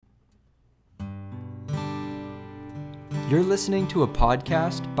You're listening to a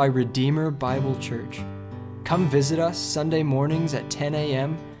podcast by Redeemer Bible Church. Come visit us Sunday mornings at 10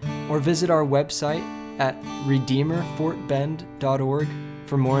 a.m. or visit our website at redeemerfortbend.org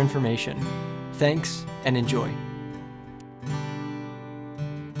for more information. Thanks and enjoy.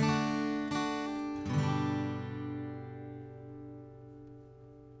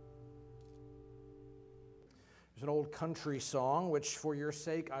 There's an old country song, which for your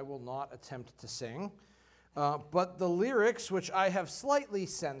sake I will not attempt to sing. But the lyrics, which I have slightly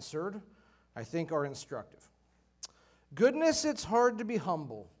censored, I think are instructive. Goodness, it's hard to be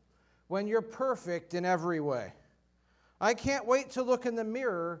humble when you're perfect in every way. I can't wait to look in the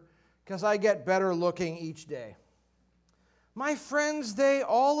mirror because I get better looking each day. My friends, they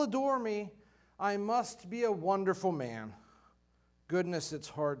all adore me. I must be a wonderful man. Goodness, it's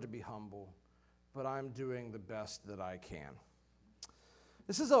hard to be humble, but I'm doing the best that I can.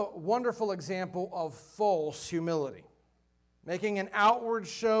 This is a wonderful example of false humility, making an outward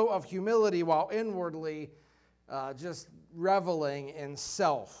show of humility while inwardly just reveling in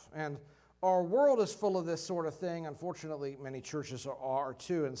self. And our world is full of this sort of thing. Unfortunately, many churches are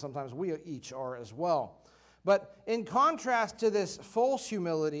too, and sometimes we each are as well. But in contrast to this false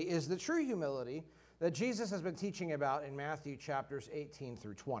humility is the true humility that Jesus has been teaching about in Matthew chapters 18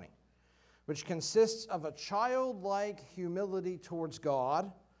 through 20. Which consists of a childlike humility towards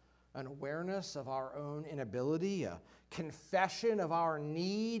God, an awareness of our own inability, a confession of our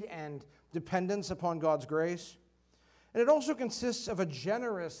need and dependence upon God's grace. And it also consists of a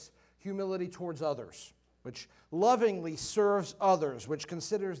generous humility towards others, which lovingly serves others, which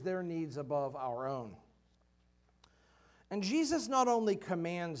considers their needs above our own. And Jesus not only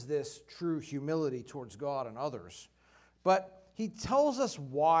commands this true humility towards God and others, but he tells us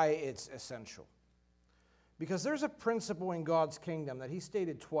why it's essential. Because there's a principle in God's kingdom that he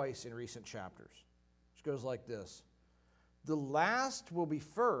stated twice in recent chapters, which goes like this: the last will be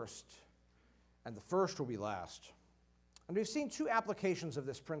first, and the first will be last. And we've seen two applications of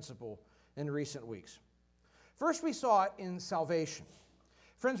this principle in recent weeks. First, we saw it in salvation.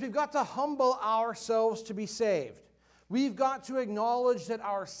 Friends, we've got to humble ourselves to be saved. We've got to acknowledge that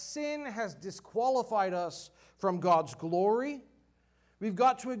our sin has disqualified us from God's glory. We've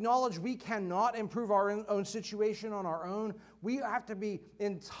got to acknowledge we cannot improve our own situation on our own. We have to be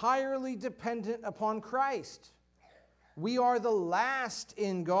entirely dependent upon Christ. We are the last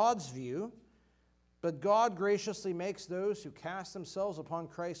in God's view, but God graciously makes those who cast themselves upon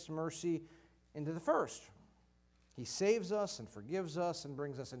Christ's mercy into the first. He saves us and forgives us and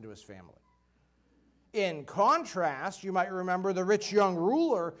brings us into his family. In contrast, you might remember the rich young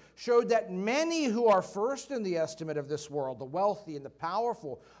ruler showed that many who are first in the estimate of this world, the wealthy and the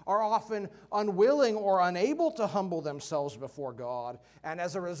powerful, are often unwilling or unable to humble themselves before God, and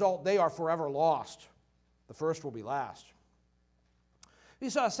as a result, they are forever lost. The first will be last. We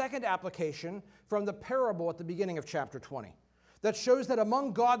saw a second application from the parable at the beginning of chapter 20 that shows that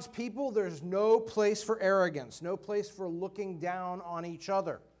among God's people, there's no place for arrogance, no place for looking down on each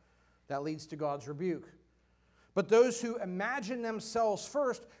other. That leads to God's rebuke. But those who imagine themselves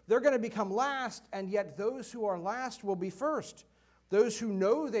first, they're going to become last, and yet those who are last will be first. Those who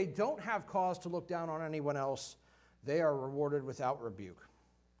know they don't have cause to look down on anyone else, they are rewarded without rebuke.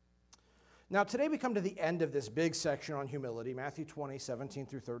 Now, today we come to the end of this big section on humility, Matthew 20, 17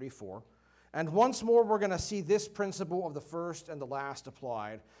 through 34. And once more, we're going to see this principle of the first and the last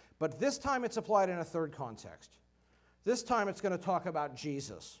applied. But this time it's applied in a third context. This time it's going to talk about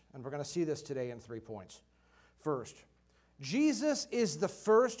Jesus, and we're going to see this today in 3 points. First, Jesus is the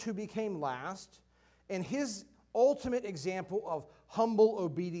first who became last in his ultimate example of humble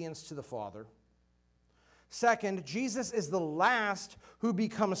obedience to the Father. Second, Jesus is the last who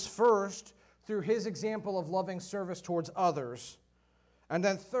becomes first through his example of loving service towards others. And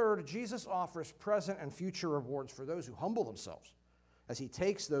then third, Jesus offers present and future rewards for those who humble themselves as he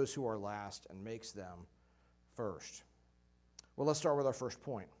takes those who are last and makes them first. Well, let's start with our first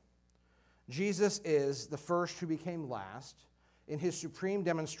point. Jesus is the first who became last in his supreme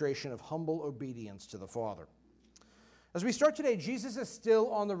demonstration of humble obedience to the Father. As we start today, Jesus is still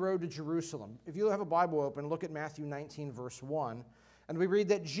on the road to Jerusalem. If you have a Bible open, look at Matthew 19, verse 1. And we read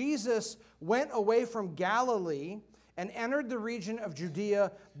that Jesus went away from Galilee and entered the region of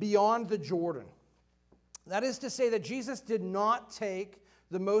Judea beyond the Jordan. That is to say that Jesus did not take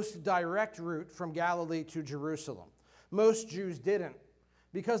the most direct route from Galilee to Jerusalem. Most Jews didn't,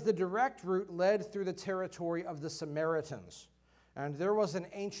 because the direct route led through the territory of the Samaritans, and there was an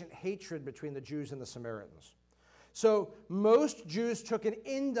ancient hatred between the Jews and the Samaritans. So most Jews took an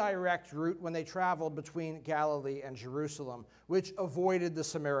indirect route when they traveled between Galilee and Jerusalem, which avoided the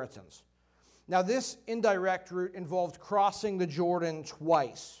Samaritans. Now, this indirect route involved crossing the Jordan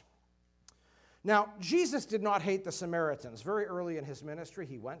twice. Now, Jesus did not hate the Samaritans. Very early in his ministry,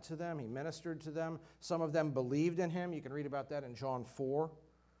 he went to them, he ministered to them. Some of them believed in him. You can read about that in John 4.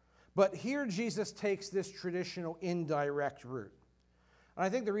 But here, Jesus takes this traditional indirect route. And I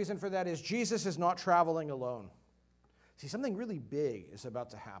think the reason for that is Jesus is not traveling alone. See, something really big is about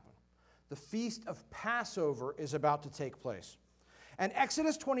to happen. The feast of Passover is about to take place. And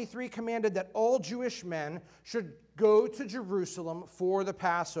Exodus 23 commanded that all Jewish men should go to Jerusalem for the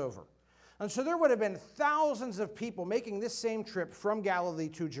Passover. And so there would have been thousands of people making this same trip from Galilee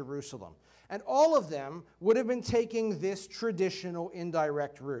to Jerusalem. And all of them would have been taking this traditional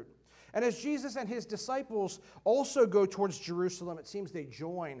indirect route. And as Jesus and his disciples also go towards Jerusalem, it seems they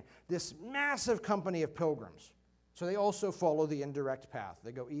join this massive company of pilgrims. So they also follow the indirect path.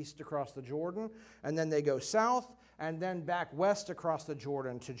 They go east across the Jordan, and then they go south, and then back west across the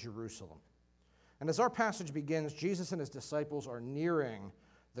Jordan to Jerusalem. And as our passage begins, Jesus and his disciples are nearing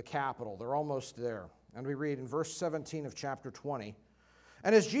the capital. They're almost there. And we read in verse 17 of chapter 20,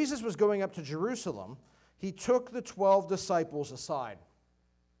 "And as Jesus was going up to Jerusalem, he took the 12 disciples aside."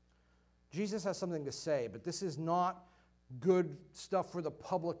 Jesus has something to say, but this is not good stuff for the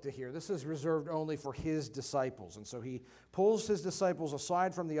public to hear. This is reserved only for his disciples. And so he pulls his disciples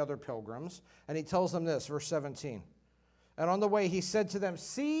aside from the other pilgrims, and he tells them this, verse 17. "And on the way he said to them,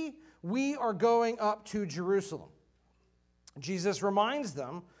 'See, we are going up to Jerusalem.'" Jesus reminds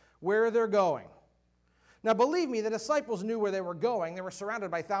them where they're going. Now, believe me, the disciples knew where they were going. They were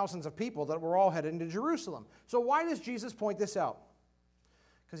surrounded by thousands of people that were all headed to Jerusalem. So why does Jesus point this out?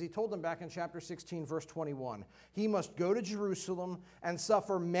 Because he told them back in chapter 16, verse 21, he must go to Jerusalem and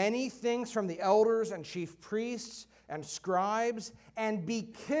suffer many things from the elders and chief priests and scribes and be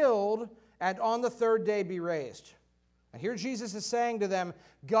killed and on the third day be raised. And here Jesus is saying to them,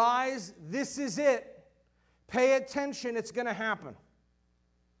 guys, this is it. Pay attention, it's going to happen.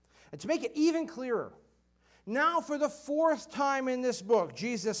 And to make it even clearer, now for the fourth time in this book,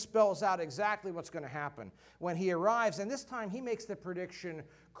 Jesus spells out exactly what's going to happen when he arrives. And this time he makes the prediction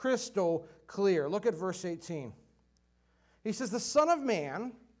crystal clear. Look at verse 18. He says, "The Son of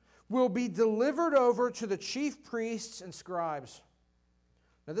Man will be delivered over to the chief priests and scribes."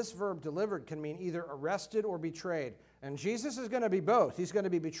 Now this verb delivered can mean either arrested or betrayed. And Jesus is going to be both. He's going to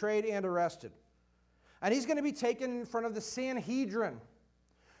be betrayed and arrested. And he's going to be taken in front of the Sanhedrin,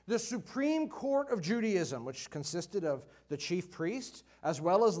 the supreme court of Judaism, which consisted of the chief priests as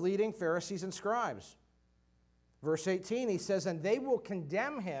well as leading Pharisees and scribes. Verse 18, he says, "And they will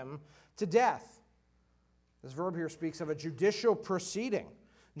condemn him to death." This verb here speaks of a judicial proceeding.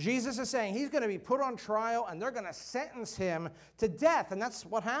 Jesus is saying he's going to be put on trial and they're going to sentence him to death. And that's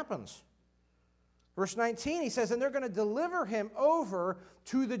what happens. Verse 19, he says, "And they're going to deliver him over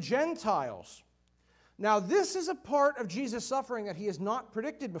to the Gentiles." Now, this is a part of Jesus' suffering that he has not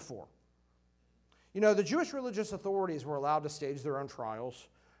predicted before. You know, the Jewish religious authorities were allowed to stage their own trials.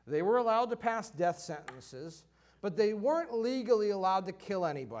 They were allowed to pass death sentences, but they weren't legally allowed to kill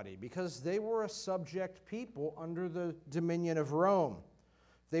anybody because they were a subject people under the dominion of Rome.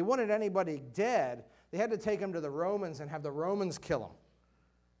 If they wanted anybody dead, they had to take him to the Romans and have the Romans kill him.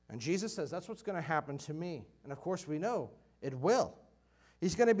 And Jesus says, that's what's going to happen to me. And of course, we know it will.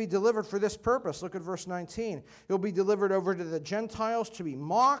 He's going to be delivered for this purpose. Look at verse 19. He'll be delivered over to the Gentiles to be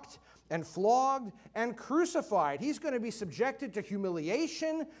mocked and flogged and crucified. He's going to be subjected to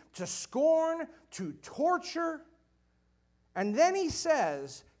humiliation, to scorn, to torture. And then he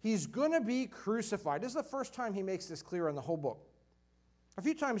says he's going to be crucified. This is the first time he makes this clear in the whole book. A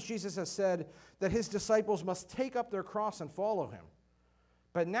few times Jesus has said that his disciples must take up their cross and follow him.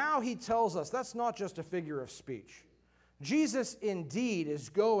 But now he tells us that's not just a figure of speech. Jesus indeed is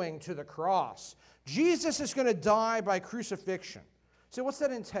going to the cross. Jesus is going to die by crucifixion. So what's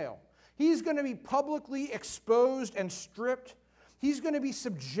that entail? He's going to be publicly exposed and stripped. He's going to be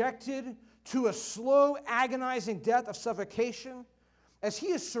subjected to a slow, agonizing death of suffocation as he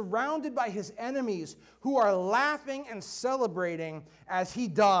is surrounded by his enemies who are laughing and celebrating as he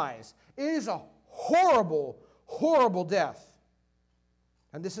dies. It is a horrible, horrible death.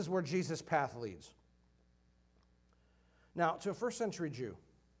 And this is where Jesus' path leads. Now, to a first century Jew,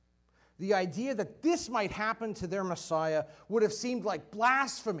 the idea that this might happen to their Messiah would have seemed like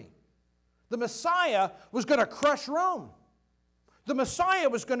blasphemy. The Messiah was going to crush Rome. The Messiah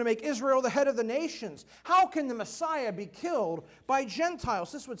was going to make Israel the head of the nations. How can the Messiah be killed by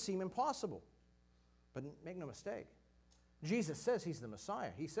Gentiles? This would seem impossible. But make no mistake, Jesus says he's the Messiah.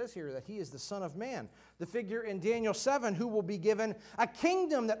 He says here that he is the Son of Man, the figure in Daniel 7 who will be given a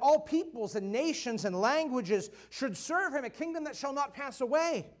kingdom that all peoples and nations and languages should serve him, a kingdom that shall not pass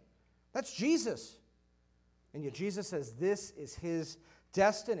away. That's Jesus. And yet Jesus says this is his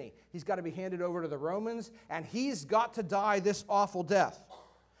destiny. He's got to be handed over to the Romans, and he's got to die this awful death.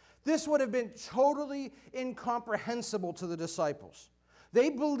 This would have been totally incomprehensible to the disciples. They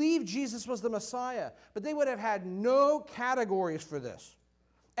believed Jesus was the Messiah, but they would have had no categories for this.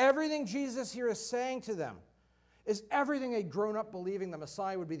 Everything Jesus here is saying to them is everything they'd grown up believing the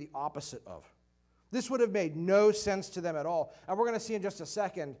Messiah would be the opposite of. This would have made no sense to them at all. And we're going to see in just a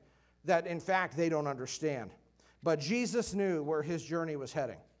second that, in fact, they don't understand. But Jesus knew where his journey was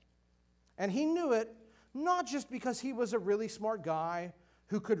heading. And he knew it not just because he was a really smart guy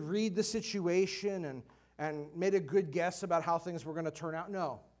who could read the situation and made a good guess about how things were going to turn out.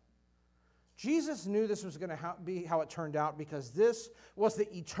 No. Jesus knew this was going to be how it turned out because this was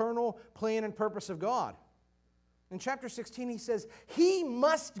the eternal plan and purpose of God. In chapter 16, he says, he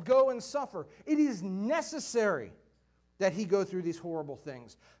must go and suffer. It is necessary that he go through these horrible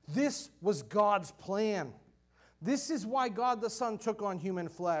things. This was God's plan. This is why God the Son took on human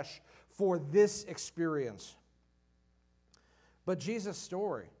flesh for this experience. But Jesus'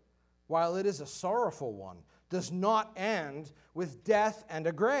 story, while it is a sorrowful one, does not end with death and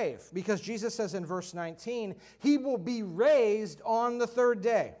a grave. Because Jesus says in verse 19, he will be raised on the third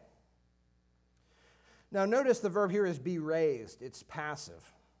day. Now notice the verb here is be raised. It's passive.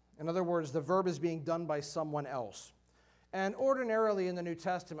 In other words, the verb is being done by someone else. And ordinarily in the New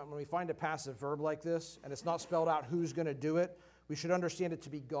Testament, when we find a passive verb like this, and it's not spelled out who's going to do it, we should understand it to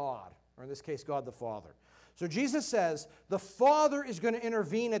be God, or in this case, God the Father. So Jesus says the Father is going to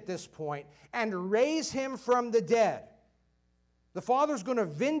intervene at this point and raise him from the dead. The Father is going to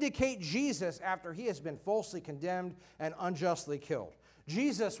vindicate Jesus after he has been falsely condemned and unjustly killed.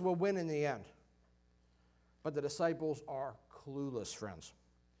 Jesus will win in the end. But the disciples are clueless, friends.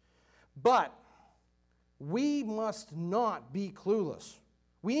 But we must not be clueless.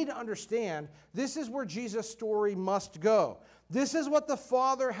 We need to understand this is where Jesus' story must go. This is what the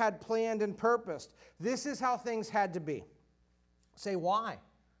Father had planned and purposed. This is how things had to be. Say, why?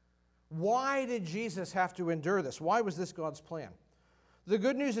 Why did Jesus have to endure this? Why was this God's plan? The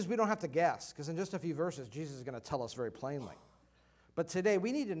good news is we don't have to guess, because in just a few verses, Jesus is going to tell us very plainly. But today,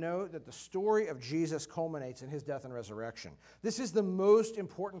 we need to know that the story of Jesus culminates in his death and resurrection. This is the most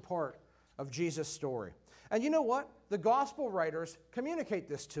important part of Jesus' story. And you know what? The gospel writers communicate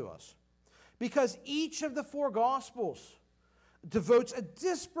this to us. Because each of the four gospels devotes a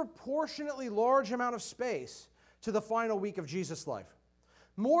disproportionately large amount of space to the final week of Jesus' life.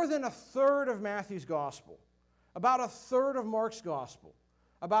 More than a third of Matthew's gospel, about a third of Mark's gospel,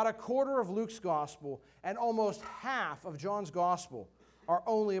 about a quarter of Luke's gospel, and almost half of John's gospel are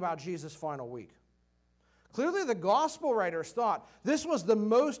only about Jesus' final week. Clearly, the gospel writers thought this was the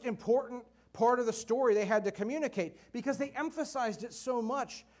most important part of the story they had to communicate because they emphasized it so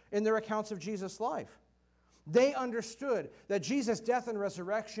much in their accounts of Jesus' life. They understood that Jesus' death and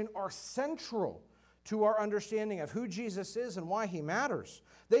resurrection are central to our understanding of who Jesus is and why he matters.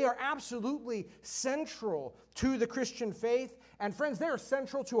 They are absolutely central to the Christian faith, and friends, they are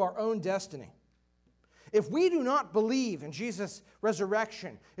central to our own destiny. If we do not believe in Jesus'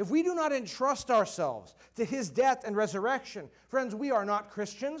 resurrection, if we do not entrust ourselves to his death and resurrection, friends, we are not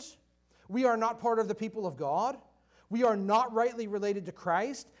Christians. We are not part of the people of God. We are not rightly related to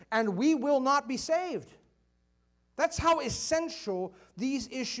Christ, and we will not be saved. That's how essential these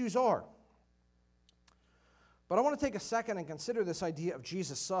issues are. But I want to take a second and consider this idea of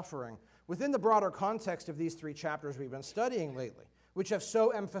Jesus suffering within the broader context of these three chapters we've been studying lately, which have so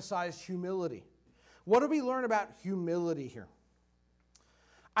emphasized humility. What do we learn about humility here?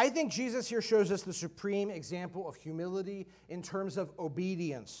 I think Jesus here shows us the supreme example of humility in terms of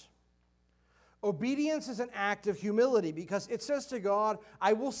obedience. Obedience is an act of humility because it says to God,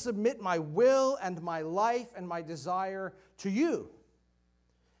 I will submit my will and my life and my desire to you.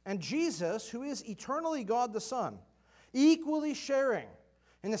 And Jesus, who is eternally God the Son, equally sharing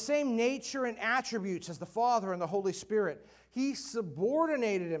in the same nature and attributes as the Father and the Holy Spirit, he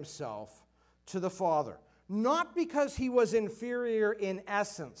subordinated himself to the Father. Not because he was inferior in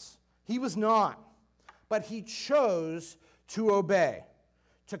essence. He was not. But he chose to obey,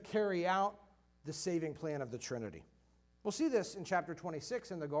 to carry out the saving plan of the Trinity. We'll see this in chapter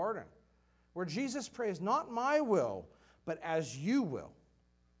 26 in the garden, where Jesus prays, not my will, but as you will.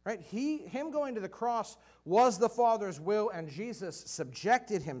 Right? Him going to the cross was the Father's will, and Jesus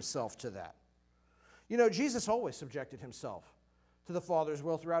subjected himself to that. You know, Jesus always subjected himself to the Father's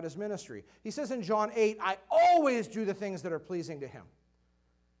will throughout his ministry. He says in John 8, I always do the things that are pleasing to him.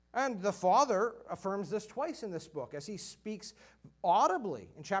 And the Father affirms this twice in this book as he speaks audibly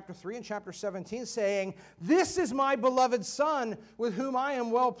in chapter 3 and chapter 17, saying, "This is my beloved Son with whom I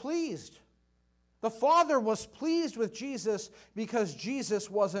am well pleased." The Father was pleased with Jesus because Jesus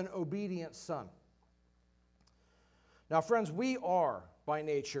was an obedient Son. Now, friends, we are by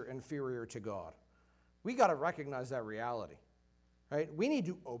nature inferior to God. We got to recognize that reality, right? We need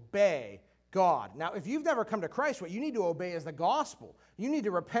to obey God. Now, if you've never come to Christ, what you need to obey is the gospel. You need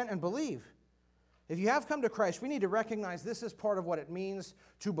to repent and believe. If you have come to Christ, we need to recognize this is part of what it means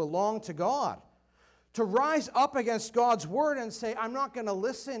to belong to God. To rise up against God's word and say, "I'm not going to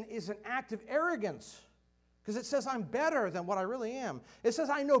listen," is an act of arrogance. Because it says I'm better than what I really am. It says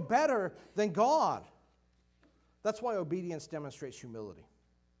I know better than God. That's why obedience demonstrates humility.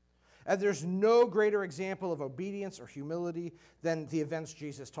 And there's no greater example of obedience or humility than the events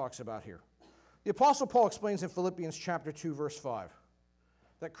Jesus talks about here. The Apostle Paul explains in Philippians chapter 2, verse 5,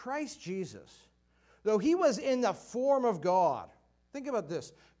 that Christ Jesus, though he was in the form of God, think about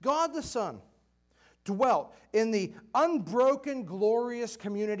this, God the Son dwelt in the unbroken, glorious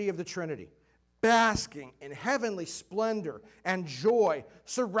community of the Trinity, basking in heavenly splendor and joy,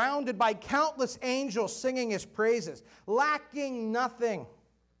 surrounded by countless angels singing his praises, lacking nothing.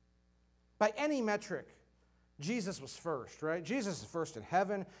 By any metric, Jesus was first, right? Jesus is first in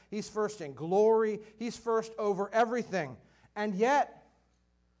heaven. He's first in glory. He's first over everything. And yet,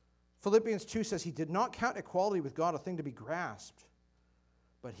 Philippians 2 says he did not count equality with God a thing to be grasped,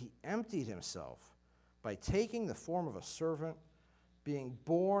 but he emptied himself by taking the form of a servant, being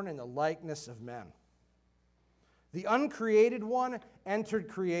born in the likeness of men. The uncreated one entered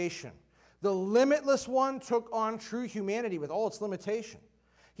creation. The limitless one took on true humanity with all its limitation.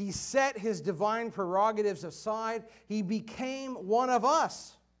 He set his divine prerogatives aside. He became one of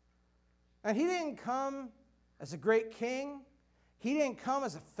us. And he didn't come as a great king. He didn't come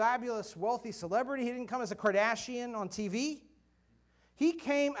as a fabulous, wealthy celebrity. He didn't come as a Kardashian on TV. He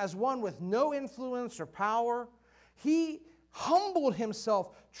came as one with no influence or power. He humbled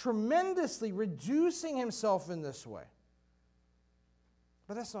himself tremendously, reducing himself in this way.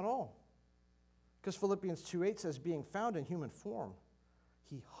 But that's not all. Because Philippians 2:8 says, being found in human form,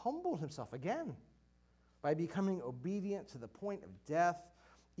 he humbled himself again by becoming obedient to the point of death,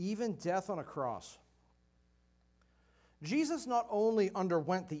 even death on a cross. Jesus not only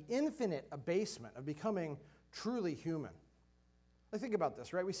underwent the infinite abasement of becoming truly human. Think about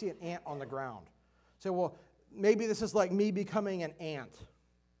this, right? We see an ant on the ground. Say, well, maybe this is like me becoming an ant.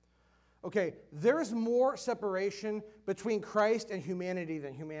 Okay, there's more separation between Christ and humanity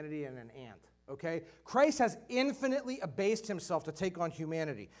than humanity and an ant. Okay? Christ has infinitely abased himself to take on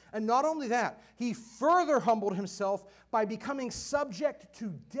humanity. And not only that, he further humbled himself by becoming subject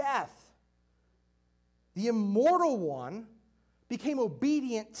to death. The immortal one became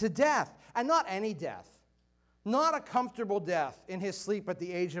obedient to death, and not any death. Not a comfortable death in his sleep at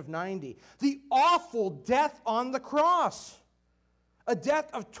the age of 90. The awful death on the cross. A death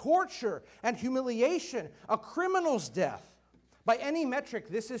of torture and humiliation. A criminal's death. By any metric,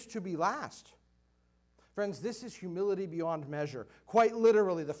 this is to be last. Friends, this is humility beyond measure. Quite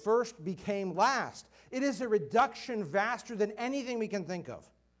literally, the first became last. It is a reduction vaster than anything we can think of.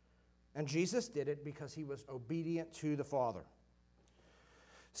 And Jesus did it because he was obedient to the Father.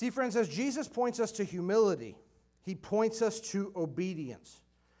 See, friends, as Jesus points us to humility, he points us to obedience.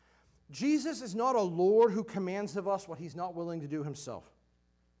 Jesus is not a Lord who commands of us what he's not willing to do himself.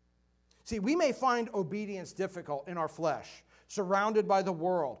 See, we may find obedience difficult in our flesh, surrounded by the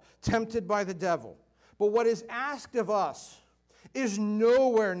world, tempted by the devil. But what is asked of us is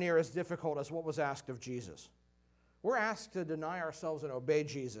nowhere near as difficult as what was asked of Jesus. We're asked to deny ourselves and obey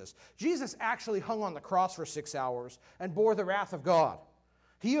Jesus. Jesus actually hung on the cross for 6 hours and bore the wrath of God.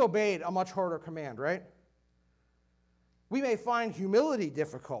 He obeyed a much harder command, right? We may find humility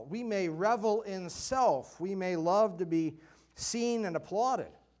difficult. We may revel in self. We may love to be seen and applauded.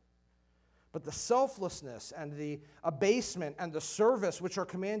 But the selflessness and the abasement and the service which are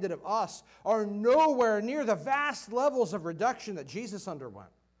commanded of us are nowhere near the vast levels of reduction that Jesus underwent.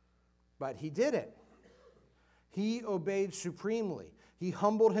 But he did it. He obeyed supremely. He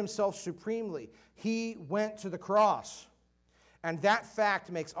humbled himself supremely. He went to the cross. And that fact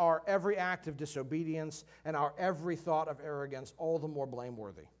makes our every act of disobedience and our every thought of arrogance all the more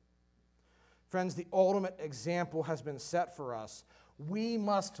blameworthy. Friends, the ultimate example has been set for us. We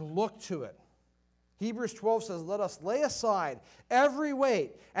must look to it. Hebrews 12 says, let us lay aside every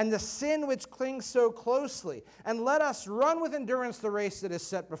weight and the sin which clings so closely, and let us run with endurance the race that is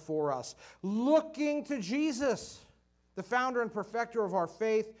set before us, looking to Jesus, the founder and perfecter of our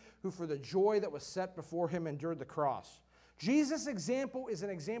faith, who for the joy that was set before him endured the cross, Jesus' example is an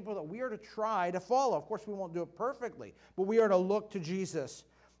example that we are to try to follow. Of course, we won't do it perfectly, but we are to look to Jesus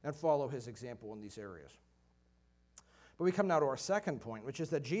and follow his example in these areas. But we come now to our second point, which is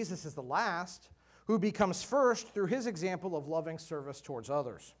that Jesus is the last who becomes first through his example of loving service towards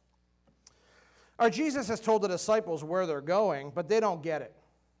others. Our Jesus has told the disciples where they're going, but they don't get it.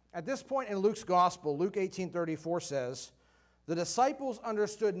 At this point in Luke's gospel, Luke 18:34 says, "The disciples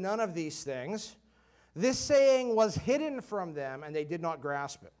understood none of these things. This saying was hidden from them, and they did not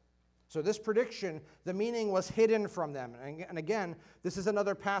grasp it." So this prediction, the meaning was hidden from them. And again, this is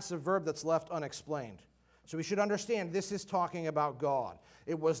another passive verb that's left unexplained. So we should understand this is talking about God.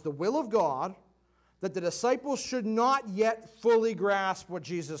 It was the will of God that the disciples should not yet fully grasp what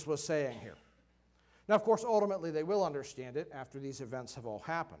Jesus was saying here. Now, of course, ultimately they will understand it after these events have all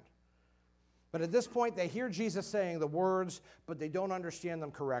happened. But at this point, they hear Jesus saying the words, but they don't understand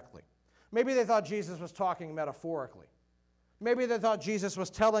them correctly. Maybe they thought Jesus was talking metaphorically. Maybe they thought Jesus was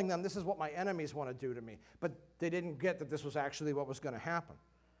telling them, this is what my enemies want to do to me. But they didn't get that this was actually what was going to happen.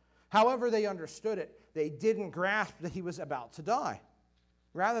 However they understood it, they didn't grasp that he was about to die.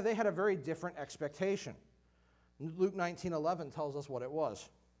 Rather, they had a very different expectation. Luke 19:11 tells us what it was.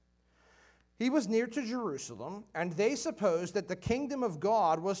 He was near to Jerusalem, and they supposed that the kingdom of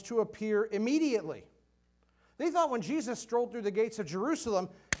God was to appear immediately. They thought when Jesus strolled through the gates of Jerusalem,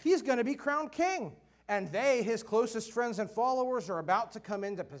 he's going to be crowned king. And they, his closest friends and followers, are about to come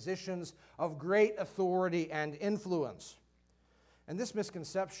into positions of great authority and influence. And this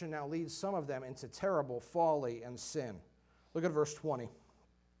misconception now leads some of them into terrible folly and sin. Look at verse 20.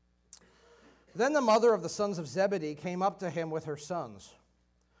 Then the mother of the sons of Zebedee came up to him with her sons.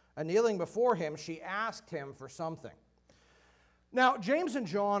 And kneeling before him, she asked him for something. Now, James and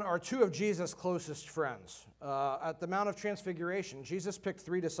John are two of Jesus' closest friends. At the Mount of Transfiguration, Jesus picked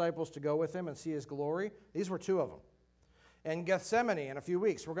 3 disciples to go with him and see his glory. These were 2 of them. In Gethsemane, in a few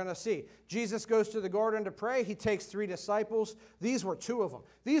weeks, we're going to see Jesus goes to the garden to pray. He takes 3 disciples. These were 2 of them.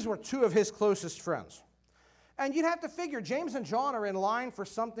 These were 2 of his closest friends. And you'd have to figure James and John are in line for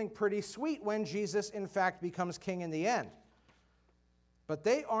something pretty sweet when Jesus, in fact, becomes king in the end. But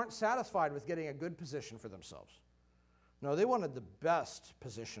they aren't satisfied with getting a good position for themselves. No, they wanted the best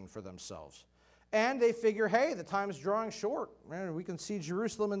position for themselves. And they figure, hey, the time's drawing short. Man, we can see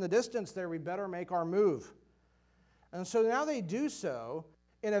Jerusalem in the distance there. We better make our move. And so now they do so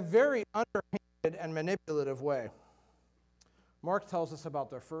in a very underhanded and manipulative way. Mark tells us about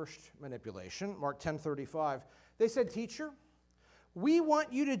their first manipulation. Mark 10:35. They said, "Teacher, we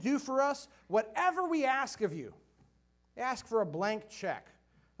want you to do for us whatever we ask of you." They ask for a blank check.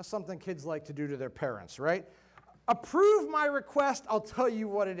 That's something kids like to do to their parents, right? "Approve my request, I'll tell you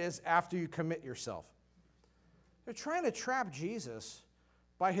what it is after you commit yourself." They're trying to trap Jesus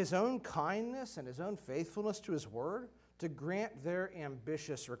by his own kindness and his own faithfulness to his word to grant their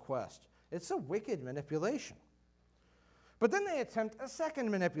ambitious request. It's a wicked manipulation. But then they attempt a second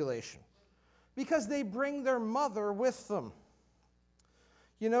manipulation because they bring their mother with them.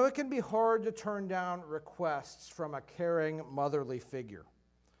 You know, it can be hard to turn down requests from a caring, motherly figure.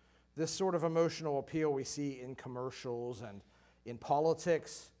 This sort of emotional appeal we see in commercials and in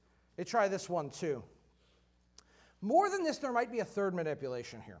politics. They try this one too. More than this, there might be a third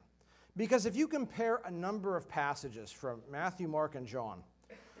manipulation here. Because if you compare a number of passages from Matthew, Mark, and John,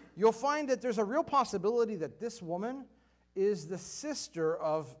 you'll find that there's a real possibility that this woman is the sister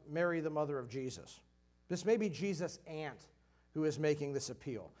of Mary, the mother of Jesus. This may be Jesus' aunt who is making this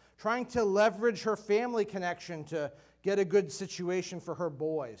appeal, trying to leverage her family connection to get a good situation for her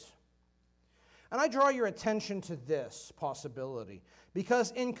boys. And I draw your attention to this possibility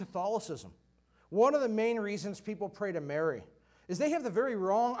because in Catholicism, one of the main reasons people pray to Mary is they have the very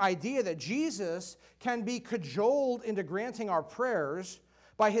wrong idea that Jesus can be cajoled into granting our prayers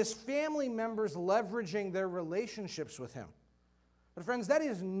by his family members leveraging their relationships with him. But friends, that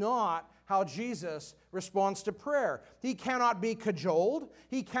is not how Jesus responds to prayer. He cannot be cajoled.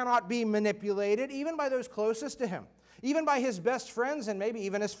 He cannot be manipulated, even by those closest to him, even by his best friends and maybe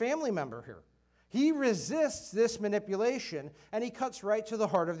even his family member here. He resists this manipulation, and he cuts right to the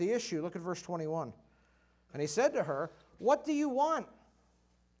heart of the issue. Look at verse 21. And he said to her, "What do you want?"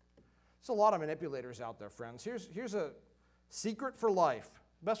 There's a lot of manipulators out there, friends. Here's a secret for life.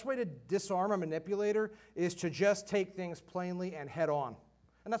 Best way to disarm a manipulator is to just take things plainly and head on.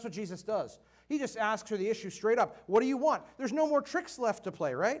 And that's what Jesus does. He just asks her the issue straight up. What do you want? There's no more tricks left to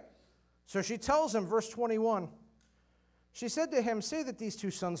play, right? So she tells him, verse 21, she said to him, "Say that these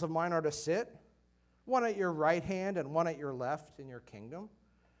 2 sons of mine are to sit, one at your right hand and one at your left in your kingdom."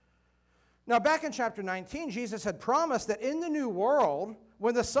 Now, back in chapter 19, Jesus had promised that in the new world,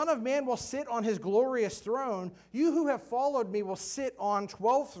 when the Son of Man will sit on his glorious throne, you who have followed me will sit on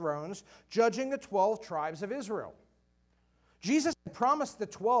 12 thrones, judging the 12 tribes of Israel. Jesus promised the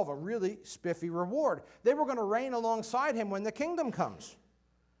 12 a really spiffy reward. They were going to reign alongside him when the kingdom comes.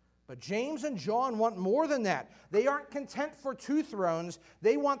 But James and John want more than that. They aren't content for 2 thrones.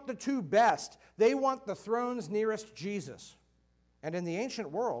 They want the 2 best. They want the thrones nearest Jesus. And in the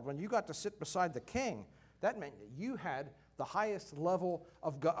ancient world, when you got to sit beside the king, that meant that you had the highest level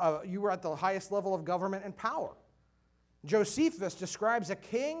of you were at the highest level of government and power. Josephus describes a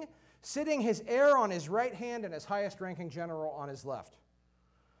king sitting his heir on his right hand and his highest-ranking general on his left.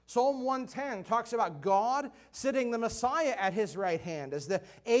 Psalm 110 talks about God sitting the Messiah at his right hand as the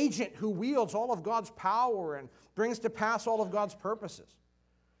agent who wields all of God's power and brings to pass all of God's purposes.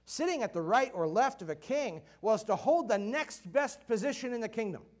 Sitting at the right or left of a king was to hold the next best position in the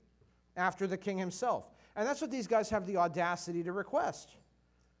kingdom after the king himself. And that's what these guys have the audacity to request.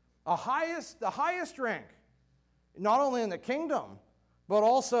 The highest rank, not only in the kingdom, but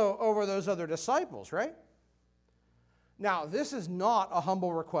also over those other disciples, right? Now, this is not a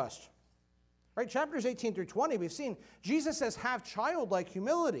humble request. Right? Chapters 18 through 20, we've seen Jesus says, have childlike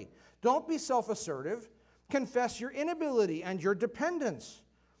humility. Don't be self-assertive. Confess your inability and your dependence.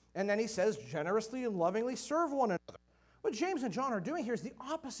 And then he says, generously and lovingly serve one another. What James and John are doing here is the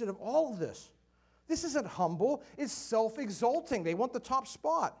opposite of all of this. This isn't humble, it's self-exalting. They want the top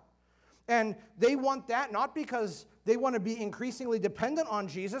spot. And they want that not because they want to be increasingly dependent on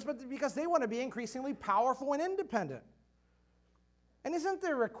Jesus, but because they want to be increasingly powerful and independent. And isn't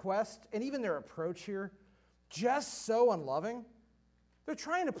their request and even their approach here just so unloving? They're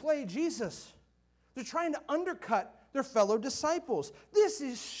trying to play Jesus. They're trying to undercut their fellow disciples. This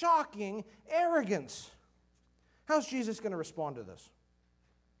is shocking arrogance. How's Jesus going to respond to this?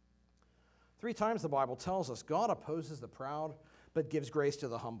 3 times the Bible tells us God opposes the proud but gives grace to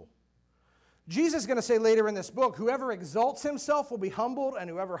the humble. Jesus is going to say later in this book, whoever exalts himself will be humbled, and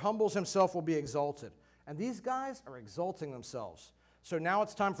whoever humbles himself will be exalted. And these guys are exalting themselves. So now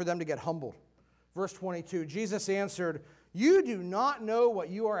it's time for them to get humbled. Verse 22, Jesus answered, you do not know what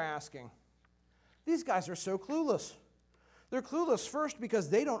you are asking. These guys are so clueless. They're clueless first because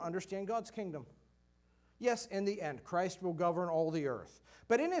they don't understand God's kingdom. Yes, in the end, Christ will govern all the earth.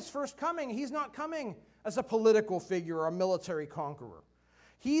 But in his first coming, he's not coming as a political figure or a military conqueror.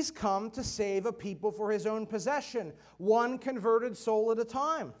 He's come to save a people for his own possession, one converted soul at a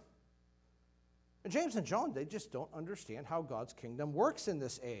time. And James and John, they just don't understand how God's kingdom works in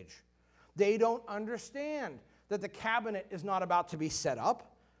this age. They don't understand that the cabinet is not about to be set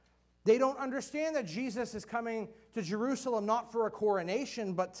up. They don't understand that Jesus is coming to Jerusalem not for a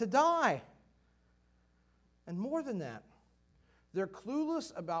coronation, but to die. And more than that, they're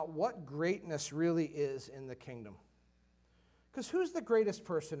clueless about what greatness really is in the kingdom. Because who's the greatest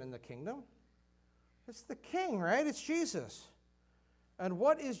person in the kingdom? It's the king, right? It's Jesus. And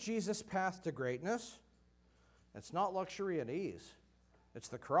what is Jesus' path to greatness? It's not luxury and ease. It's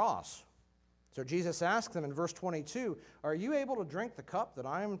the cross. So Jesus asks them in verse 22, are you able to drink the cup that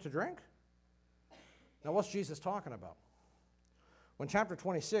I am to drink? Now, what's Jesus talking about? When chapter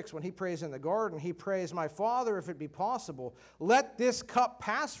 26, when he prays in the garden, he prays, my Father, if it be possible, let this cup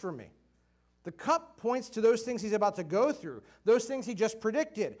pass from me. The cup points to those things he's about to go through, those things he just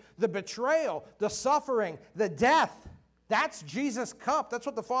predicted, the betrayal, the suffering, the death. That's Jesus' cup. That's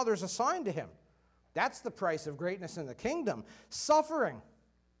what the Father has assigned to him. That's the price of greatness in the kingdom. Suffering.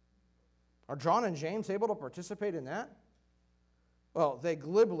 Are John and James able to participate in that? Well, they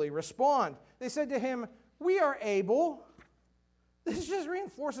glibly respond. They said to him, we are able. This just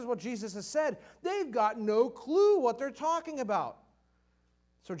reinforces what Jesus has said. They've got no clue what they're talking about.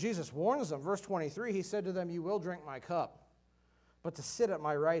 So Jesus warns them. Verse 23, he said to them, you will drink my cup, but to sit at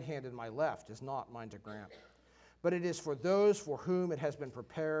my right hand and my left is not mine to grant, but it is for those for whom it has been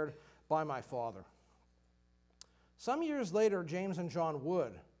prepared by my Father. Some years later, James and John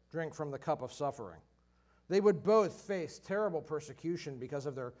would drink from the cup of suffering. They would both face terrible persecution because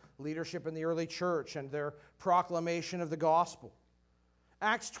of their leadership in the early church and their proclamation of the gospel.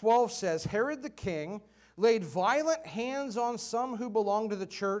 Acts 12 says, Herod the king laid violent hands on some who belonged to the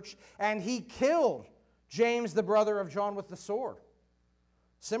church, and he killed James, the brother of John, with the sword.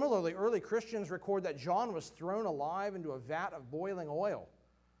 Similarly, early Christians record that John was thrown alive into a vat of boiling oil,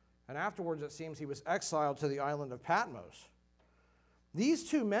 and afterwards it seems he was exiled to the island of Patmos. These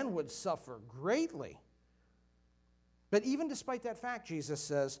 2 men would suffer greatly. But even despite that fact, Jesus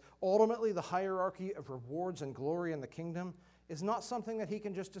says, ultimately the hierarchy of rewards and glory in the kingdom is not something that he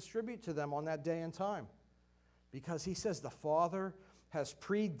can just distribute to them on that day and time. Because he says the Father has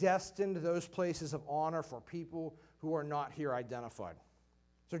predestined those places of honor for people who are not here identified.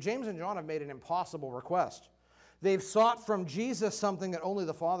 So James and John have made an impossible request. They've sought from Jesus something that only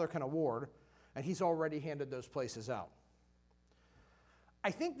the Father can award, and he's already handed those places out. I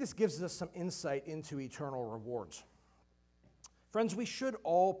think this gives us some insight into eternal rewards. Friends, we should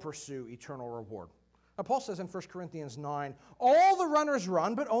all pursue eternal reward. Now, Paul says in 1 Corinthians 9, all the runners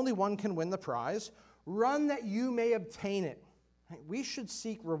run, but only one can win the prize. Run that you may obtain it. We should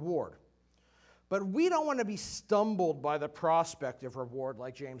seek reward. But we don't want to be stumbled by the prospect of reward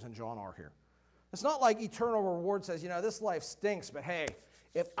like James and John are here. It's not like eternal reward says, this life stinks, but hey,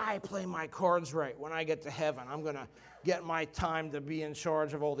 if I play my cards right, when I get to heaven, I'm going to get my time to be in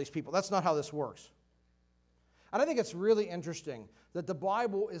charge of all these people. That's not how this works. And I think it's really interesting that the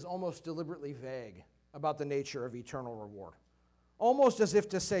Bible is almost deliberately vague about the nature of eternal reward. Almost as if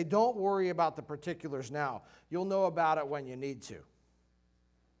to say, don't worry about the particulars now. You'll know about it when you need to.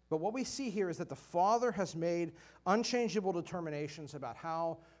 But what we see here is that the Father has made unchangeable determinations about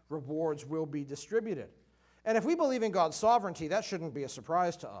how rewards will be distributed. And if we believe in God's sovereignty, that shouldn't be a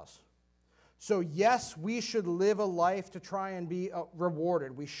surprise to us. So yes, we should live a life to try and be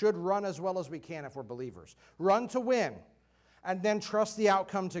rewarded. We should run as well as we can if we're believers. Run to win, and then trust the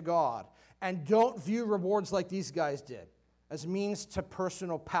outcome to God. And don't view rewards like these guys did, as means to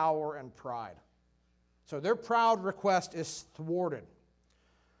personal power and pride. So their proud request is thwarted.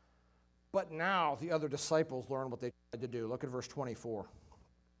 But now the other disciples learn what they tried to do. Look at verse 24.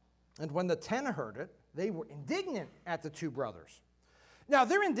 And when the 10 heard it, they were indignant at the two brothers. Now,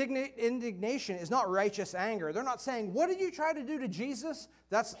 their indignation is not righteous anger. They're not saying, what did you try to do to Jesus?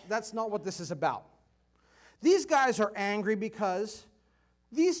 That's not what this is about. These guys are angry because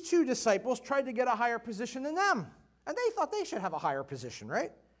these two disciples tried to get a higher position than them. And they thought they should have a higher position,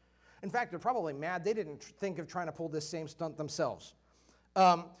 right? In fact, they're probably mad they didn't think of trying to pull this same stunt themselves.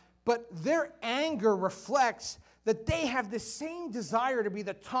 But their anger reflects that they have the same desire to be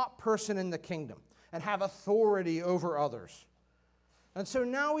the top person in the kingdom and have authority over others. And so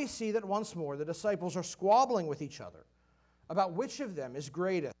now we see that once more the disciples are squabbling with each other about which of them is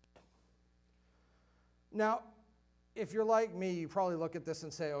greatest. Now, if you're like me, you probably look at this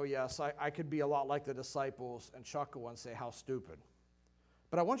and say, oh yes, I could be a lot like the disciples, and chuckle and say, how stupid.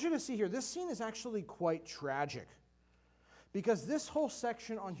 But I want you to see here, this scene is actually quite tragic. Because this whole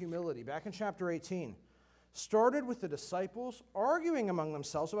section on humility, back in chapter 18, started with the disciples arguing among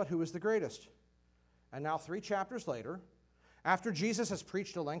themselves about who is the greatest. And now 3 chapters later, after Jesus has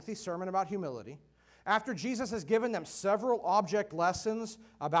preached a lengthy sermon about humility, after Jesus has given them several object lessons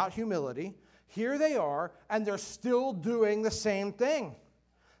about humility, here they are, and they're still doing the same thing.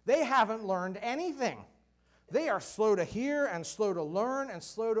 They haven't learned anything. They are slow to hear and slow to learn and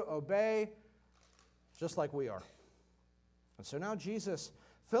slow to obey, just like we are. And so now Jesus,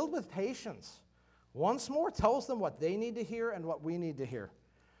 filled with patience, once more tells them what they need to hear and what we need to hear.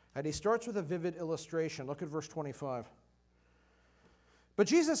 And he starts with a vivid illustration. Look at verse 25. But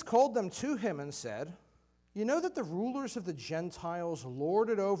Jesus called them to him and said, you know that the rulers of the Gentiles lord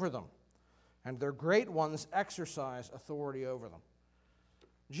it over them, and their great ones exercise authority over them.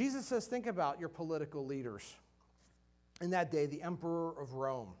 Jesus says, think about your political leaders. In that day, the emperor of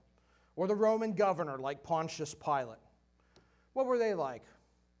Rome, or the Roman governor like Pontius Pilate. What were they like?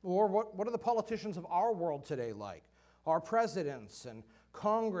 Or what are the politicians of our world today like? Our presidents and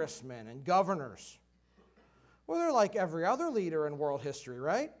congressmen and governors. Well, they're like every other leader in world history,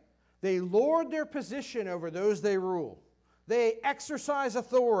 right? They lord their position over those they rule. They exercise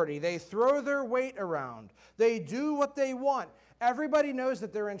authority. They throw their weight around. They do what they want. Everybody knows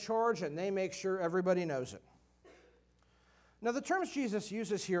that they're in charge, and they make sure everybody knows it. Now, the terms Jesus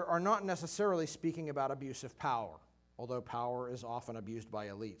uses here are not necessarily speaking about abuse of power, although power is often abused by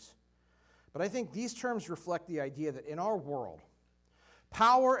elites. But I think these terms reflect the idea that in our world,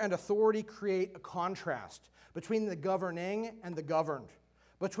 power and authority create a contrast between the governing and the governed,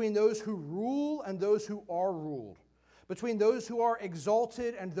 between those who rule and those who are ruled, between those who are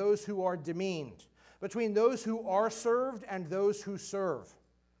exalted and those who are demeaned, between those who are served and those who serve.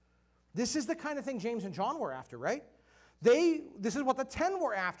 This is the kind of thing James and John were after, right? This is what the 10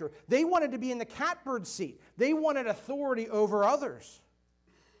 were after. They wanted to be in the catbird seat. They wanted authority over others.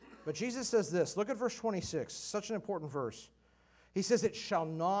 But Jesus says this. Look at verse 26, such an important verse. He says, it shall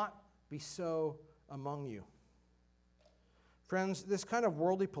not be so among you. Friends, this kind of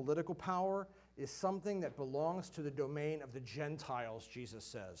worldly political power is something that belongs to the domain of the Gentiles, Jesus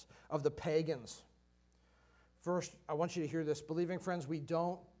says, of the pagans. First, I want you to hear this. Believing friends, we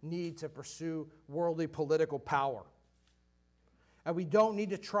don't need to pursue worldly political power. And we don't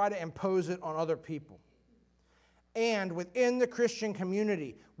need to try to impose it on other people. And within the Christian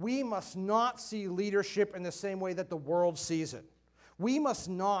community, we must not see leadership in the same way that the world sees it. We must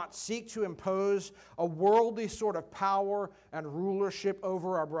not seek to impose a worldly sort of power and rulership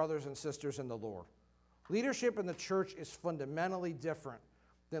over our brothers and sisters in the Lord. Leadership in the church is fundamentally different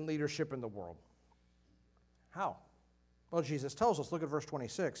than leadership in the world. How? Well, Jesus tells us. Look at verse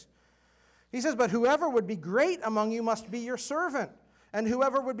 26. He says, "But whoever would be great among you must be your servant, and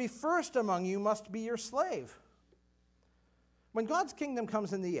whoever would be first among you must be your slave." When God's kingdom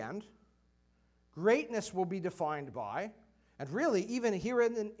comes in the end, greatness will be defined by, and really, even here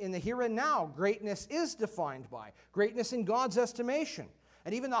in the here and now, greatness is defined by. Greatness in God's estimation.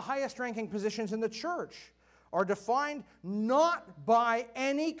 And even the highest ranking positions in the church are defined not by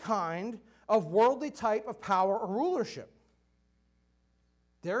any kind of worldly type of power or rulership.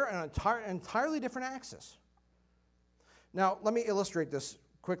 They're an entirely different axis. Now, let me illustrate this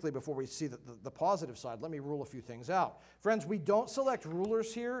quickly before we see the positive side. Let me rule a few things out. Friends, we don't select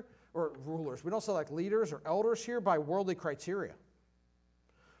rulers here, we don't select leaders or elders here by worldly criteria.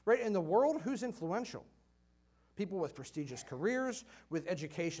 Right? In the world, who's influential? People with prestigious careers, with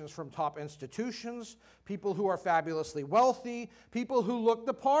educations from top institutions, people who are fabulously wealthy, people who look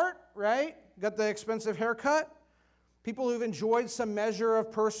the part, right? Got the expensive haircut, people who've enjoyed some measure of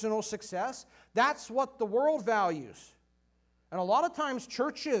personal success. That's what the world values. And a lot of times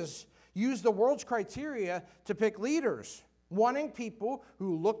churches use the world's criteria to pick leaders, wanting people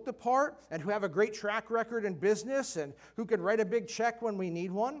who look the part and who have a great track record in business and who can write a big check when we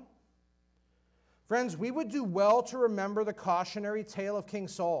need one. Friends, we would do well to remember the cautionary tale of King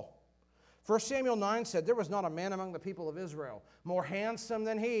Saul. 1 Samuel 9 said, "There was not a man among the people of Israel more handsome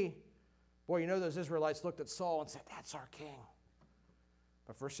than he." Boy, you know those Israelites looked at Saul and said, "That's our king."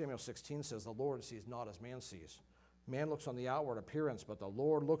 But 1 Samuel 16 says, "The Lord sees not as man sees. Man looks on the outward appearance, but the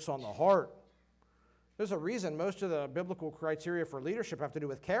Lord looks on the heart." There's a reason most of the biblical criteria for leadership have to do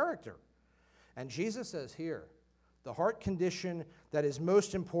with character. And Jesus says here, the heart condition that is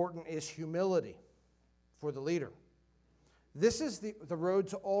most important is humility for the leader. This is the road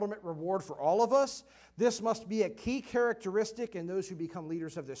to ultimate reward for all of us. This must be a key characteristic in those who become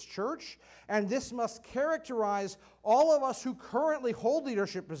leaders of this church, and this must characterize all of us who currently hold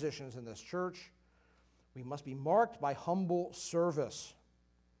leadership positions in this church. We must be marked by humble service.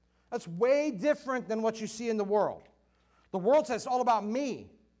 That's way different than what you see in the world. The world says it's all about me.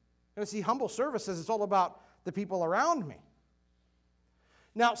 You're going to see humble service says it's all about the people around me.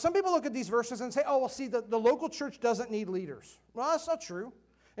 Now, some people look at these verses and say, "Oh, well, see, the local church doesn't need leaders." Well, that's not true.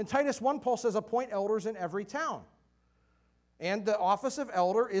 In Titus 1, Paul says, "Appoint elders in every town." And the office of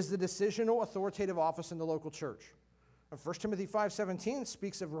elder is the decisional authoritative office in the local church. And 1 Timothy 5:17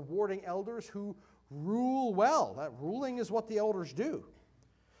 speaks of rewarding elders who rule well. That ruling is what the elders do.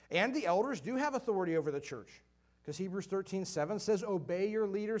 And the elders do have authority over the church, because Hebrews 13:7 says, "Obey your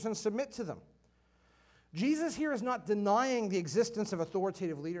leaders and submit to them." Jesus here is not denying the existence of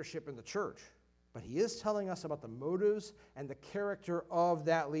authoritative leadership in the church, but he is telling us about the motives and the character of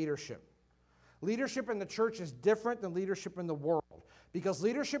that leadership. Leadership in the church is different than leadership in the world, because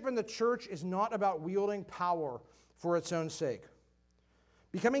leadership in the church is not about wielding power for its own sake.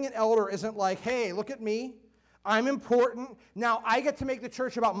 Becoming an elder isn't like, "Hey, look at me. I'm important. Now I get to make the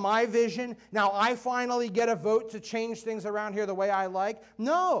church about my vision. Now I finally get a vote to change things around here the way I like."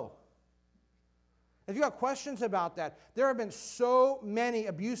 No. If you got questions about that, there have been so many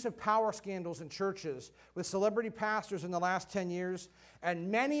abusive power scandals in churches with celebrity pastors in the last 10 years,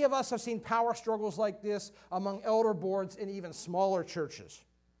 and many of us have seen power struggles like this among elder boards in even smaller churches.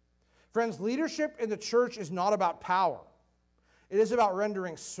 Friends, leadership in the church is not about power. It is about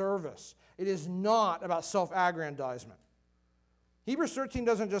rendering service. It is not about self-aggrandizement. Hebrews 13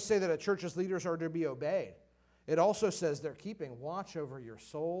 doesn't just say that a church's leaders are to be obeyed. It also says they're keeping watch over your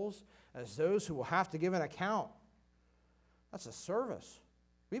souls as those who will have to give an account. That's a service.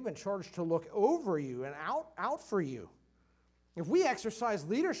 We've been charged to look over you and out for you. If we exercise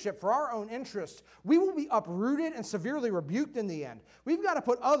leadership for our own interests, we will be uprooted and severely rebuked in the end. We've got to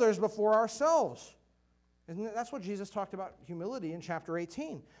put others before ourselves. And that's what Jesus talked about humility in chapter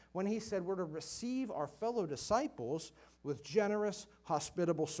 18, when he said we're to receive our fellow disciples with generous,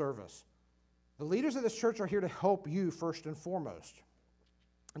 hospitable service. The leaders of this church are here to help you first and foremost.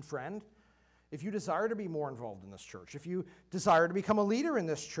 And friend, if you desire to be more involved in this church, if you desire to become a leader in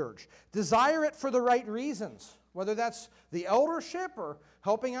this church, desire it for the right reasons, whether that's the eldership or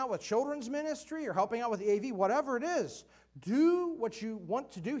helping out with children's ministry or helping out with the AV, whatever it is, do what you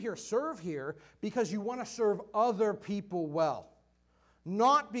want to do here, serve here, because you want to serve other people well.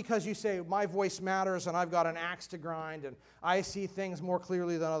 Not because you say, my voice matters and I've got an axe to grind and I see things more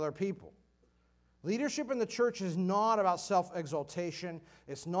clearly than other people. Leadership in the church is not about self-exaltation.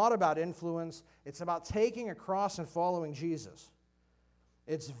 It's not about influence. It's about taking a cross and following Jesus.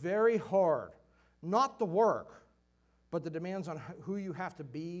 It's very hard. Not the work, but the demands on who you have to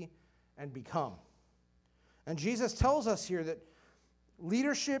be and become. And Jesus tells us here that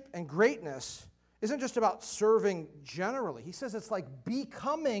leadership and greatness isn't just about serving generally. He says it's like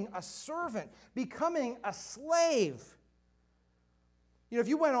becoming a servant, becoming a slave. You know, if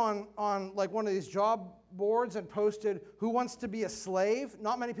you went on like one of these job boards and posted, "Who wants to be a slave?"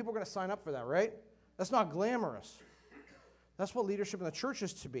 not many people are going to sign up for that, right? That's not glamorous. That's what leadership in the church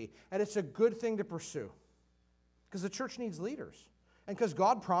is to be. And it's a good thing to pursue. Because the church needs leaders. And because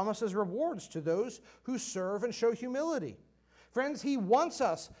God promises rewards to those who serve and show humility. Friends, He wants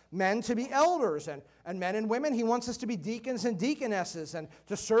us, men, to be elders, and men and women, He wants us to be deacons and deaconesses, and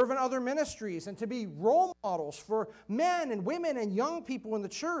to serve in other ministries, and to be role models for men and women and young people in the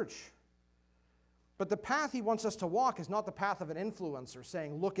church. But the path He wants us to walk is not the path of an influencer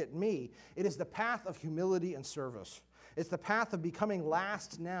saying, "Look at me." It is the path of humility and service. It's the path of becoming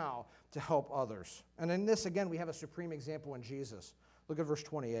last now to help others. And in this, again, we have a supreme example in Jesus. Look at verse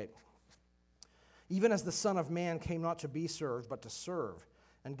 28. "Even as the Son of Man came not to be served, but to serve,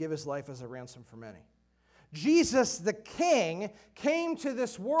 and give His life as a ransom for many." Jesus, the King, came to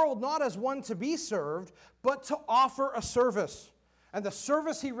this world not as one to be served, but to offer a service. And the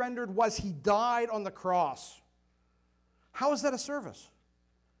service He rendered was He died on the cross. How is that a service?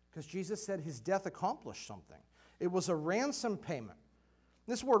 Because Jesus said His death accomplished something. It was a ransom payment.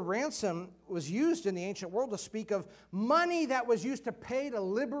 This word ransom was used in the ancient world to speak of money that was used to pay to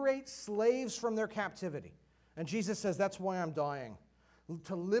liberate slaves from their captivity. And Jesus says, that's why I'm dying,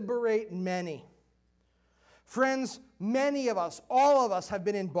 to liberate many. Friends, many of us, all of us have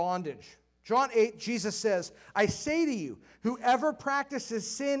been in bondage. John 8, Jesus says, "I say to you, whoever practices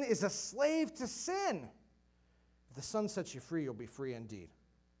sin is a slave to sin. If the Son sets you free, you'll be free indeed."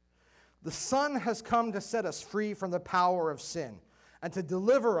 The Son has come to set us free from the power of sin and to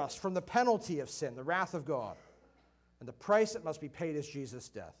deliver us from the penalty of sin, the wrath of God. And the price that must be paid is Jesus'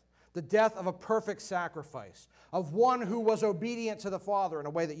 death. The death of a perfect sacrifice, of one who was obedient to the Father in a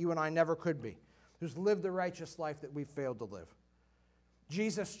way that you and I never could be, who's lived the righteous life that we failed to live.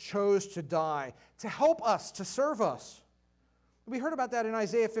 Jesus chose to die to help us, to serve us. We heard about that in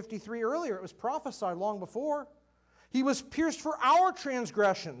Isaiah 53 earlier. It was prophesied long before. He was pierced for our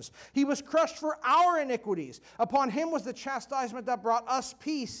transgressions. He was crushed for our iniquities. Upon Him was the chastisement that brought us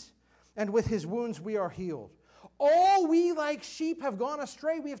peace, and with His wounds we are healed. All we like sheep have gone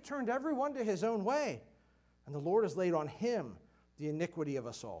astray. We have turned everyone to his own way, and the Lord has laid on Him the iniquity of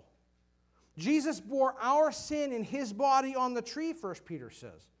us all. Jesus bore our sin in His body on the tree, 1 Peter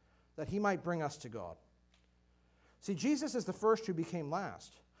says, that He might bring us to God. See, Jesus is the first who became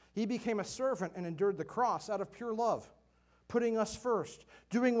last. He became a servant and endured the cross out of pure love, putting us first,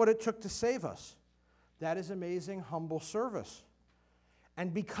 doing what it took to save us. That is amazing, humble service.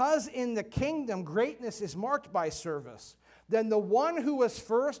 And because in the kingdom greatness is marked by service, then the one who was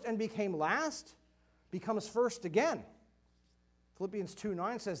first and became last becomes first again. Philippians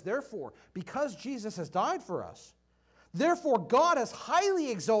 2:9 says, "Therefore, because Jesus has died for us, therefore God has highly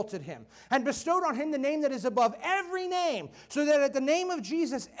exalted Him and bestowed on Him the name that is above every name, so that at the name of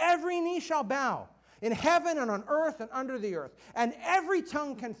Jesus every knee shall bow, in heaven and on earth and under the earth, and every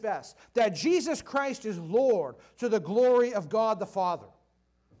tongue confess that Jesus Christ is Lord, to the glory of God the Father."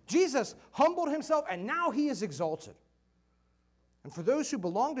 Jesus humbled Himself, and now He is exalted. And for those who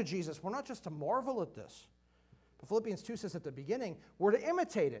belong to Jesus, we're not just to marvel at this. But Philippians 2 says at the beginning, we're to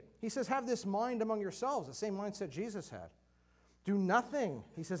imitate it. He says, have this mind among yourselves, the same mindset Jesus had. Do nothing,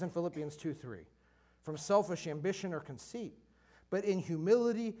 he says in Philippians 2:3, from selfish ambition or conceit, but in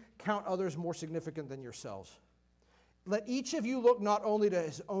humility count others more significant than yourselves. Let each of you look not only to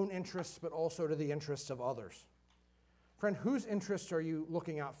his own interests, but also to the interests of others. Friend, whose interests are you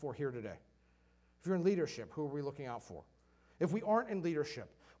looking out for here today? If you're in leadership, who are we looking out for? If we aren't in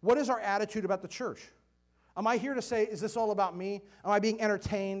leadership, what is our attitude about the church? Am I here to say, is this all about me? Am I being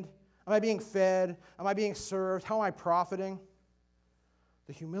entertained? Am I being fed? Am I being served? How am I profiting?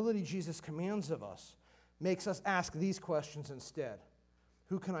 The humility Jesus commands of us makes us ask these questions instead.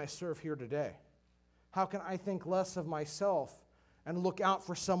 Who can I serve here today? How can I think less of myself and look out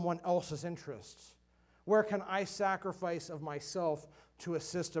for someone else's interests? Where can I sacrifice of myself to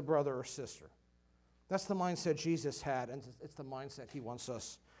assist a brother or sister? That's the mindset Jesus had, and it's the mindset He wants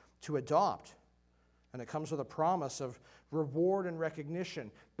us to adopt. And it comes with a promise of reward and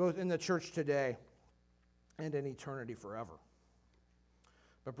recognition, both in the church today and in eternity forever.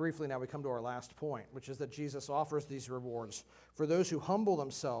 But briefly now we come to our last point, which is that Jesus offers these rewards for those who humble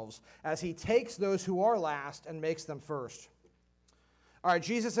themselves as He takes those who are last and makes them first. All right,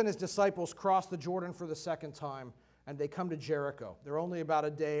 Jesus and His disciples cross the Jordan for the second time, and they come to Jericho. They're only about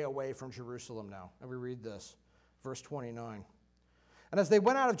a day away from Jerusalem now. And we read this, verse 29. And as they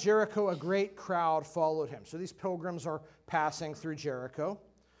went out of Jericho, a great crowd followed him. So these pilgrims are passing through Jericho.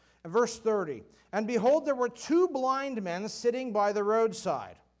 And verse 30, and behold, there were two blind men sitting by the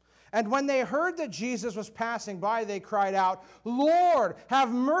roadside. And when they heard that Jesus was passing by, they cried out, Lord,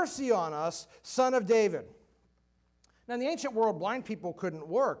 have mercy on us, Son of David. Now, in the ancient world, blind people couldn't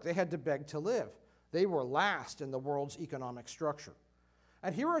work. They had to beg to live. They were last in the world's economic structure.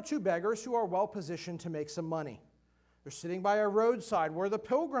 And here are two beggars who are well positioned to make some money. They're sitting by a roadside where the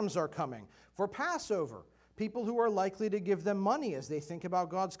pilgrims are coming for Passover, people who are likely to give them money as they think about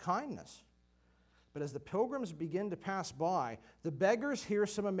God's kindness. But as the pilgrims begin to pass by, the beggars hear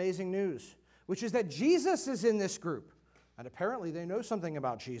some amazing news, which is that Jesus is in this group. And apparently they know something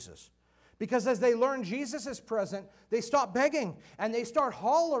about Jesus. Because as they learn Jesus is present, they stop begging and they start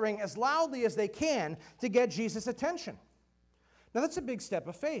hollering as loudly as they can to get Jesus' attention. Now that's a big step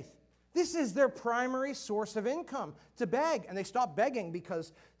of faith. This is their primary source of income, to beg. And they stop begging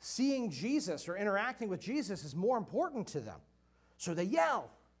because seeing Jesus or interacting with Jesus is more important to them. So they yell.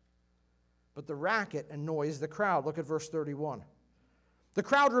 But the racket annoys the crowd. Look at verse 31. The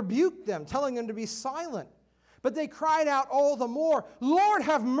crowd rebuked them, telling them to be silent. But they cried out all the more, Lord,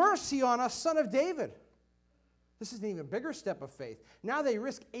 have mercy on us, Son of David. This is an even bigger step of faith. Now they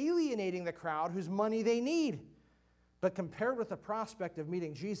risk alienating the crowd whose money they need. But compared with the prospect of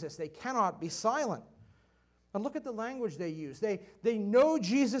meeting Jesus, they cannot be silent. And look at the language they use. They know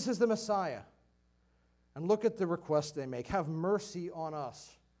Jesus is the Messiah. And look at the request they make. Have mercy on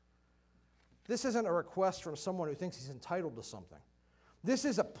us. This isn't a request from someone who thinks he's entitled to something. This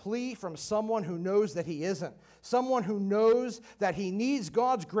is a plea from someone who knows that he isn't. Someone who knows that he needs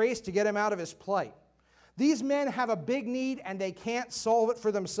God's grace to get him out of his plight. These men have a big need and they can't solve it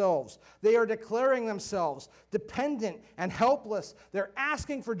for themselves. They are declaring themselves dependent and helpless. They're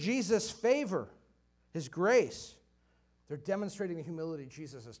asking for Jesus' favor, his grace. They're demonstrating the humility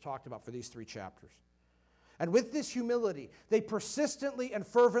Jesus has talked about for these 3 chapters. And with this humility, they persistently and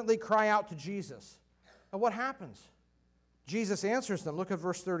fervently cry out to Jesus. And what happens? Jesus answers them. Look at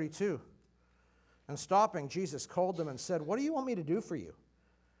verse 32. And stopping, Jesus called them and said, What do you want me to do for you?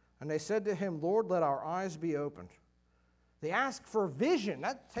 And they said to him, Lord, let our eyes be opened. They ask for vision.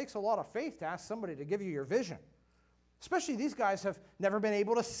 That takes a lot of faith to ask somebody to give you your vision. Especially these guys have never been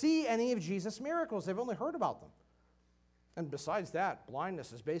able to see any of Jesus' miracles. They've only heard about them. And besides that,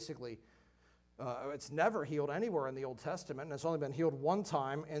 blindness is basically, it's never healed anywhere in the Old Testament, and it's only been healed one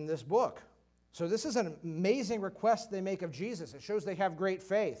time in this book. So this is an amazing request they make of Jesus. It shows they have great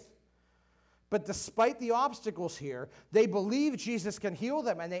faith. But despite the obstacles here, they believe Jesus can heal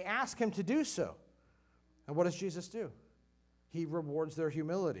them, and they ask him to do so. And what does Jesus do? He rewards their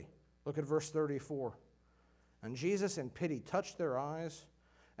humility. Look at verse 34. And Jesus, in pity, touched their eyes,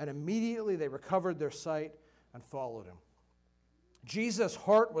 and immediately they recovered their sight and followed him. Jesus'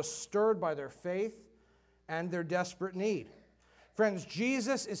 heart was stirred by their faith and their desperate need. Friends,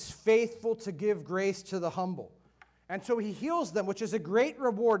 Jesus is faithful to give grace to the humble. And so he heals them, which is a great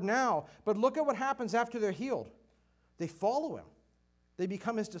reward now. But look at what happens after they're healed. They follow him. They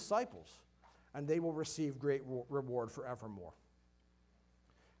become his disciples. And they will receive great reward forevermore.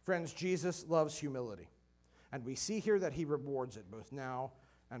 Friends, Jesus loves humility. And we see here that he rewards it both now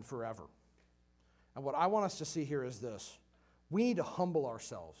and forever. And what I want us to see here is this. We need to humble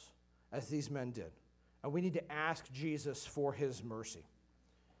ourselves as these men did. And we need to ask Jesus for his mercy.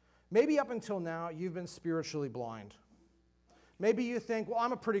 Maybe up until now, you've been spiritually blind. Maybe you think, well,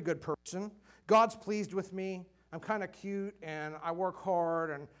 I'm a pretty good person. God's pleased with me. I'm kind of cute, and I work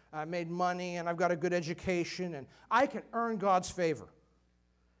hard, and I made money, and I've got a good education, and I can earn God's favor.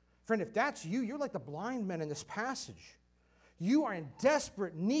 Friend, if that's you, you're like the blind men in this passage. You are in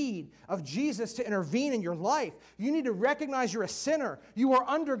desperate need of Jesus to intervene in your life. You need to recognize you're a sinner. You are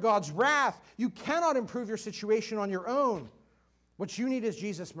under God's wrath. You cannot improve your situation on your own. What you need is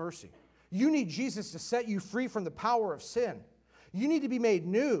Jesus' mercy. You need Jesus to set you free from the power of sin. You need to be made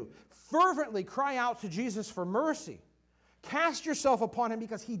new. Fervently cry out to Jesus for mercy. Cast yourself upon him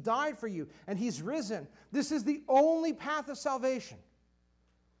because he died for you and he's risen. This is the only path of salvation.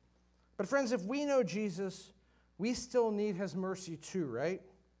 But friends, if we know Jesus, we still need his mercy too, right?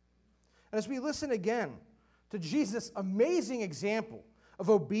 And as we listen again to Jesus' amazing example of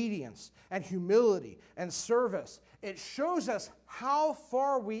obedience and humility and service, it shows us how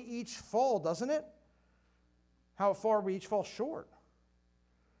far we each fall, doesn't it? How far we each fall short.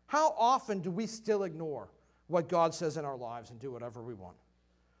 How often do we still ignore what God says in our lives and do whatever we want?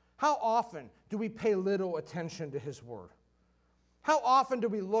 How often do we pay little attention to his word? How often do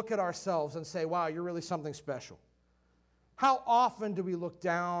we look at ourselves and say, wow, you're really something special? How often do we look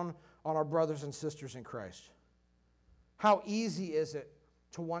down on our brothers and sisters in Christ? How easy is it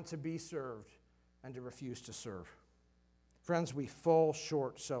to want to be served and to refuse to serve? Friends, we fall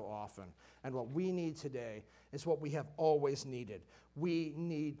short so often. And what we need today is what we have always needed. We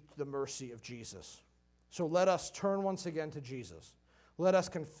need the mercy of Jesus. So let us turn once again to Jesus. Let us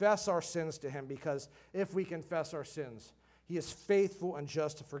confess our sins to him, because if we confess our sins, he is faithful and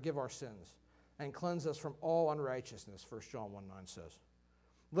just to forgive our sins and cleanse us from all unrighteousness, 1 John 1:9 says.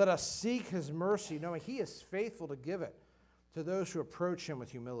 Let us seek his mercy, knowing he is faithful to give it to those who approach him with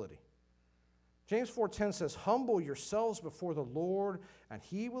humility. James 4:10 says, humble yourselves before the Lord, and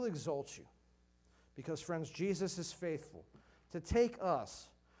he will exalt you. Because, friends, Jesus is faithful to take us,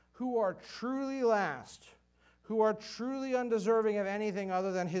 who are truly last, who are truly undeserving of anything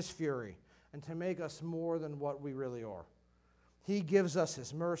other than his fury, and to make us more than what we really are. He gives us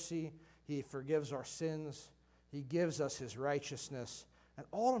his mercy, he forgives our sins, he gives us his righteousness, and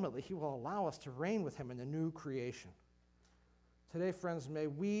ultimately he will allow us to reign with him in the new creation. Today, friends, may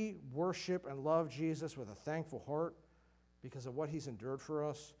we worship and love Jesus with a thankful heart because of what he's endured for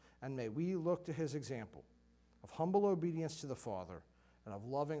us, and may we look to his example of humble obedience to the Father and of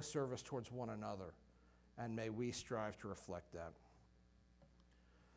loving service towards one another, and may we strive to reflect that.